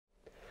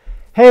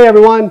Hey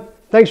everyone,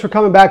 thanks for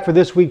coming back for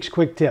this week's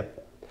quick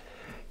tip.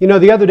 You know,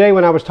 the other day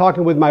when I was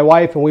talking with my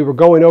wife and we were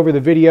going over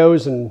the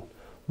videos and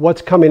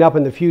what's coming up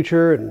in the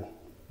future and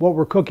what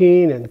we're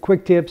cooking and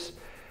quick tips,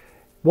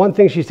 one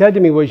thing she said to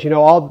me was,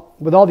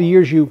 with all the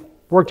years you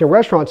worked in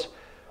restaurants,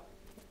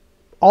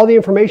 all the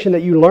information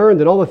that you learned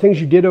and all the things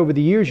you did over the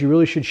years, you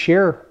really should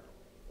share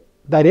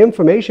that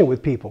information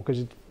with people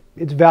because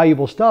it's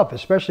valuable stuff,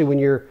 especially when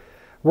you're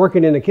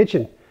working in the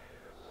kitchen.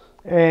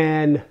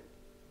 And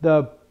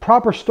the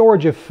proper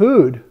storage of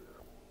food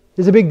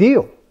is a big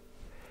deal.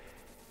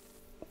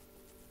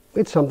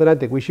 It's something I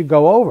think we should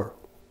go over.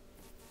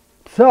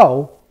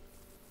 So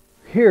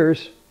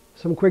here's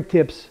some quick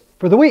tips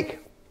for the week.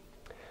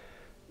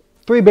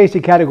 3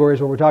 basic categories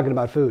when we're talking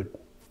about food: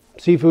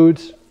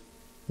 seafoods,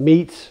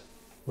 meats,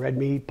 red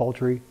meat,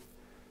 poultry,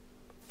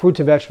 fruits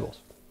and vegetables.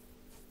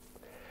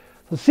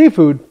 So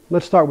seafood,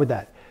 let's start with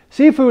that.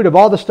 Seafood, of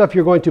all the stuff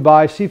you're going to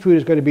buy, seafood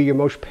is going to be your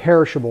most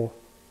perishable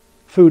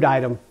food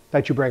item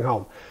that you bring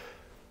home.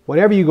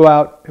 Whenever you go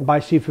out and buy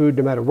seafood,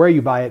 no matter where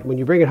you buy it, when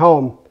you bring it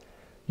home,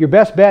 your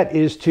best bet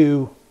is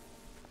to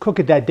cook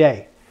it that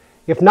day.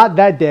 If not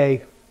that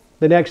day,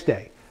 the next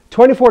day.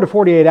 24 to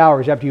 48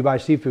 hours after you buy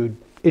seafood,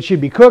 it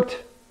should be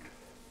cooked,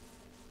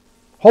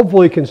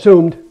 hopefully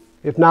consumed,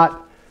 if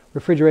not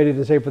refrigerated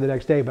and saved for the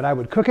next day. But I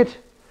would cook it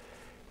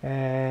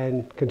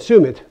and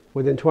consume it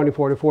within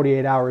 24 to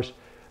 48 hours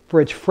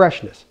for its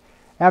freshness.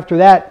 After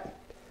that,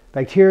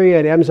 bacteria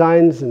and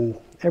enzymes and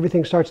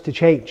everything starts to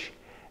change.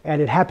 And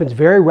it happens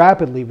very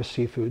rapidly with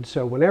seafood.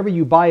 So whenever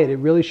you buy it, it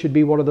really should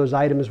be one of those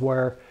items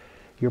where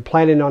you're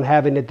planning on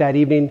having it that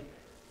evening,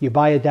 you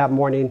buy it that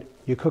morning,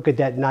 you cook it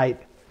that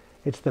night.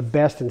 It's the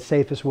best and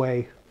safest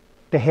way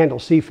to handle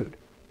seafood.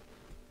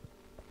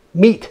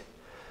 Meat,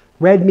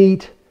 red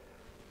meat,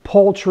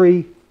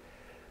 poultry.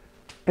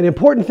 An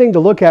important thing to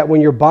look at when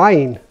you're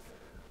buying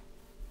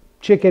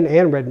chicken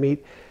and red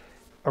meat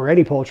or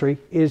any poultry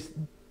is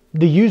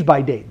the use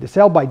by date, the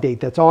sell by date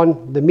that's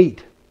on the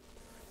meat.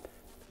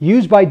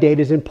 Use by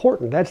date is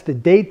important. That's the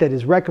date that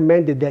is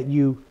recommended that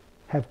you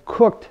have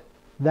cooked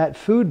that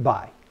food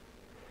by.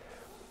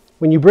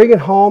 When you bring it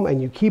home and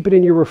you keep it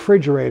in your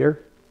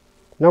refrigerator,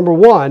 number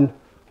one,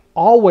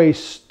 always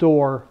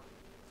store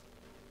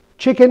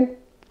chicken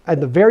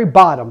at the very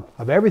bottom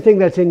of everything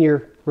that's in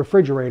your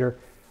refrigerator.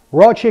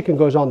 Raw chicken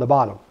goes on the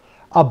bottom.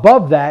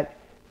 Above that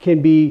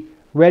can be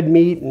red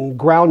meat and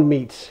ground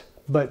meats,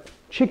 but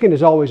chicken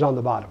is always on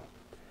the bottom.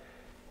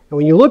 And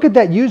when you look at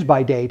that use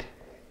by date,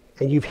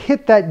 and you've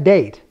hit that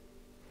date,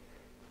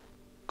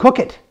 cook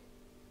it,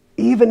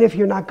 even if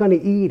you're not going to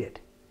eat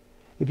it.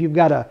 If you've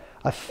got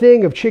a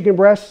thing of chicken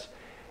breasts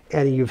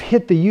and you've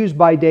hit the use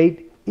by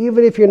date,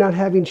 even if you're not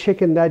having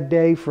chicken that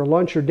day for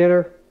lunch or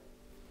dinner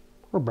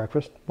or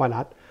breakfast, why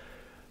not?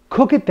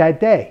 Cook it that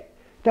day.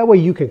 That way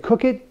you can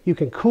cook it, you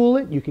can cool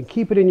it, you can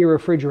keep it in your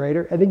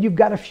refrigerator, and then you've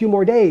got a few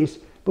more days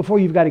before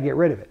you've got to get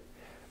rid of it.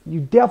 You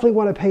definitely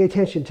want to pay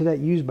attention to that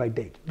use by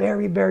date.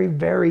 Very, very,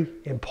 very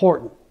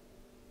important.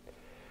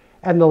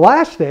 And the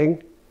last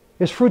thing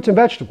is fruits and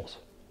vegetables.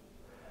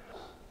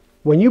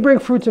 When you bring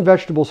fruits and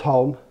vegetables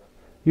home,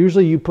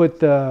 usually you put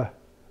the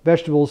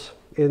vegetables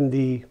in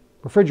the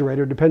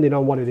refrigerator, depending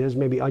on what it is.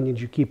 Maybe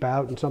onions you keep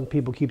out, and some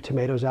people keep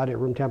tomatoes out at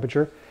room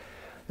temperature.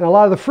 And a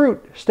lot of the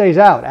fruit stays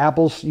out.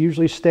 Apples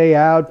usually stay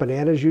out,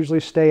 bananas usually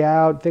stay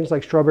out, things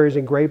like strawberries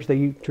and grapes,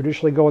 they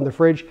traditionally go in the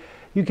fridge.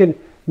 You can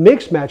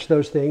mix match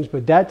those things,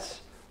 but that's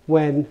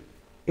when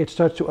it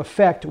starts to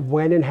affect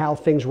when and how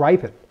things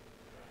ripen.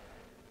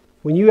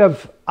 When you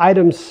have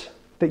items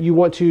that you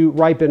want to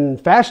ripen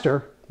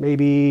faster,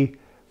 maybe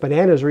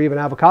bananas or even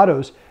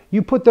avocados,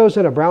 you put those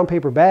in a brown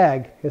paper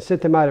bag and sit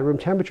them out at room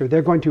temperature.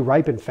 They're going to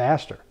ripen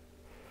faster.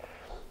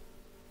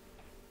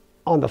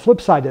 On the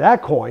flip side of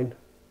that coin,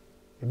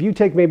 if you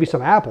take maybe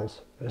some apples,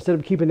 and instead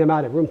of keeping them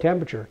out at room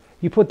temperature,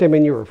 you put them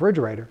in your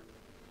refrigerator,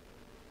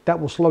 that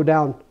will slow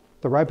down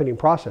the ripening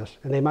process,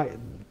 and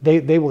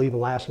they will even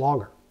last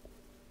longer.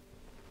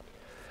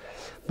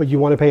 But you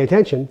want to pay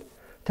attention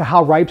to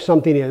how ripe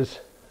something is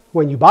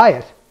when you buy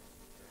it,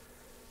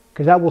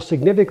 because that will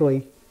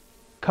significantly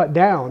cut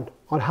down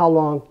on how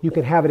long you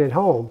can have it at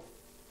home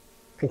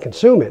and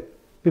consume it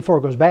before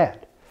it goes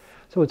bad.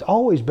 So it's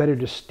always better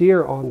to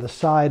steer on the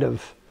side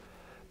of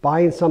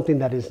buying something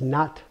that is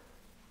not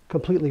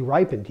completely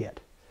ripened yet.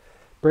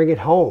 Bring it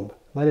home,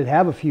 let it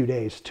have a few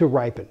days to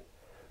ripen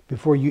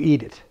before you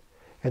eat it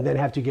and then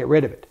have to get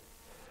rid of it.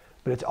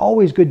 But it's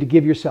always good to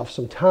give yourself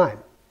some time.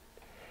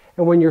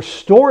 And when you're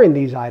storing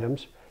these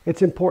items,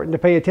 it's important to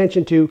pay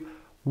attention to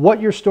what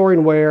you're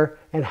storing where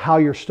and how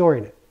you're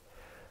storing it.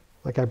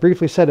 Like I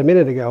briefly said a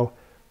minute ago,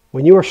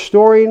 when you are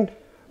storing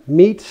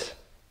meats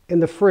in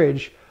the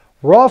fridge,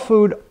 raw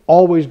food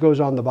always goes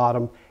on the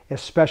bottom,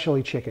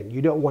 especially chicken.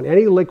 You don't want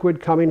any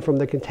liquid coming from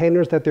the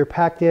containers that they're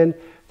packed in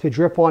to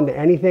drip onto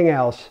anything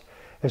else,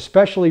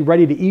 especially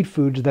ready-to-eat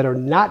foods that are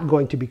not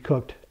going to be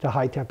cooked to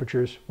high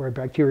temperatures where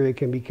bacteria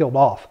can be killed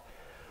off.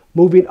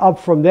 Moving up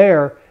from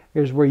there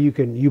is where you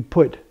can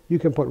put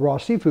raw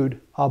seafood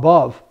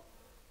above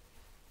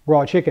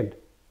raw chicken.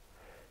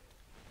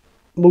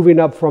 moving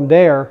up from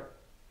there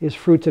is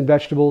fruits and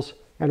vegetables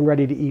and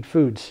ready to eat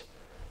foods.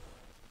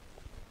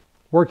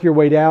 Work your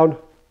way down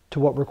to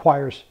what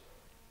requires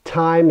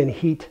time and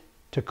heat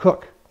to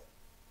cook.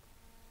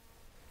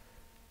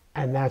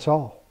 And that's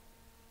all.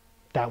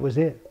 That was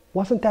it.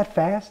 Wasn't that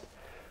fast?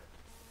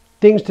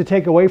 Things to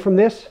take away from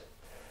this.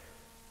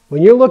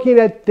 When you're looking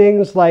at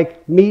things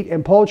like meat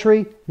and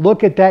poultry,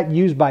 look at that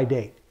use by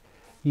date.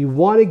 You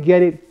want to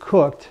get it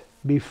cooked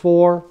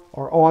before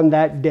or on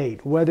that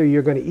date, whether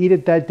you're going to eat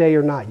it that day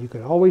or not. You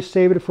can always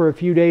save it for a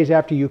few days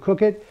after you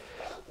cook it,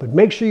 but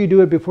make sure you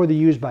do it before the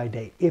use by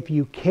date. If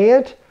you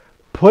can't,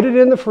 put it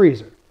in the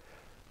freezer.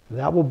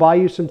 That will buy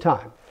you some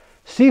time.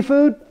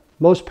 Seafood,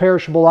 most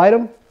perishable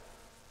item.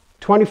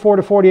 24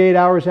 to 48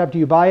 hours after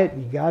you buy it,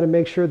 you got to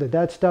make sure that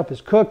that stuff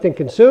is cooked and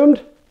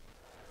consumed.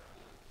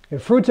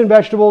 And fruits and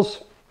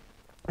vegetables,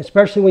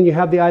 especially when you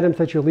have the items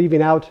that you're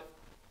leaving out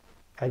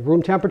at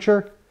room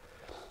temperature,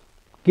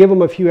 give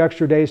them a few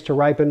extra days to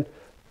ripen.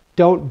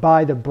 Don't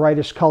buy the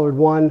brightest colored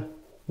one.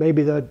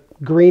 Maybe the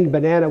green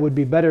banana would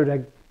be better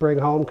to bring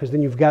home, because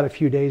then you've got a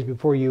few days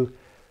before you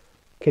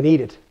can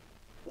eat it.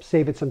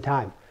 Save it some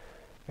time.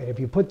 And if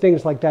you put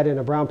things like that in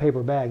a brown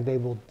paper bag, they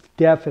will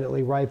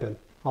definitely ripen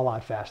a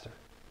lot faster.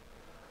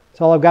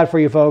 That's all I've got for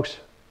you, folks.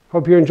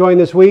 Hope you're enjoying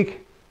this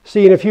week.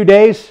 See you in a few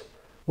days.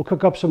 We'll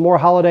cook up some more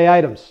holiday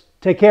items.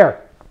 Take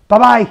care.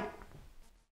 Bye-bye.